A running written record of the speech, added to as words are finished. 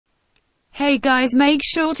Hey guys, make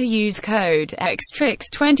sure to use code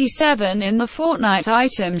XTRIX27 in the Fortnite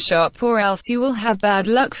item shop or else you will have bad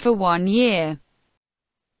luck for 1 year.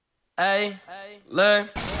 Hey, look,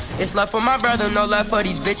 it's love for my brother, no love for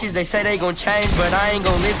these bitches. They say they gon' change, but I ain't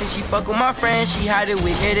gon' listen. She fuck with my friends, she hide it,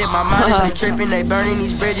 we hit it. My mind is been tripping, they burning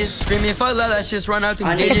these bridges. Screaming fuck love, let's just run out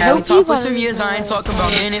through digits. We talk for some years, I ain't talking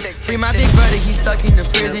about minutes. Free my big brother, he's stuck in the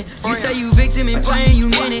prison. You say you victim and playing, you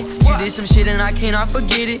meant it. You did some shit and I cannot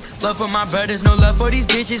forget it. Love for my brothers, no love for these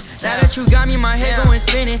bitches. Now that you got me, my head going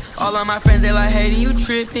spinning. All of my friends, they like hating, you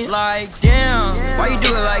tripping. Like, damn, why you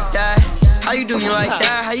do it like that? How you do me like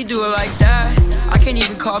that? How you do it like that? I can't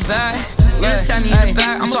even call back. You just stab me in the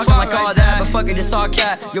back. I'm talking like all that, but fuck it, it's all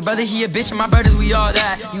cat. Your brother, he a bitch, and my brothers, we all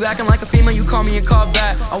that. You acting like a female, you call me and call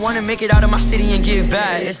back. I wanna make it out of my city and give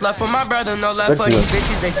back. It's love for my brother, no love for these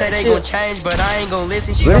bitches. They say they gon' change, but I ain't gon'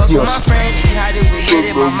 listen. She fuck with my friends, she hide it, we hit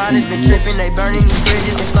it. My mind has been tripping, they burning these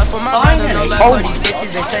bridges. It's love for my brother, no love for these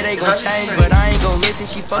bitches. They say they gon' change, but I ain't gon' listen.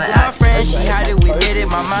 She fuck with my friends, she hide it, we hit it.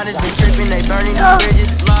 My mind has been tripping, they burning these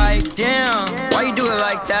bridges. Like, damn, why you do it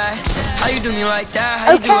like that? How you do me like that?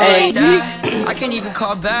 How you do it like that? I can't even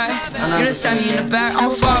call back. You just stab me in the back,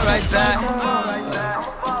 I'ma fall right back.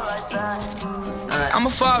 I'ma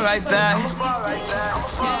fall right back.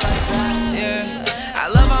 Yeah, I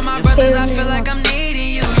love all my brothers, I feel like I'm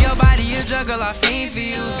needing you. Your body a juggle, I fiend for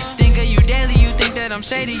you. Think of you daily, you think that I'm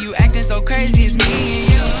shady. You acting so crazy, it's me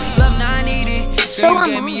and you. Love now I need it. Girl,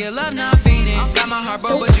 you gave me your love, now I'm fiending. Got my heart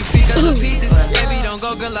broke, but you pick up the pieces. Baby, don't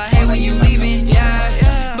go, girl, I hate when you leaving.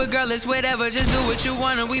 Yeah, but girl, it's whatever, just do what you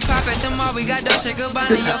wanna. We pop at the mall, we got Dolce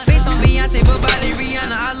Gabbana. Your face on Beyonce, but body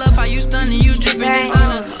Rihanna. I love how you stunning, you dripping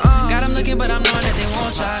designer. God, I'm looking, but I'm knowing that they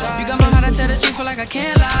won't try. You got my heart, I tell the truth, feel like I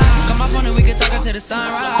can't lie. Come my phone and we can talk until the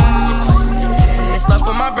sunrise. It's love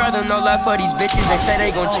for my brother, no love for these bitches. They say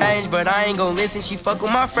they gon' change, but I ain't gon' listen. She fuck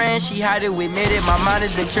with my friends, she hide it, we admit it. My mind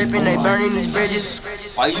has been tripping, they burning these bridges.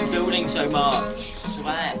 Why are you building so much?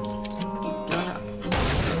 Swag.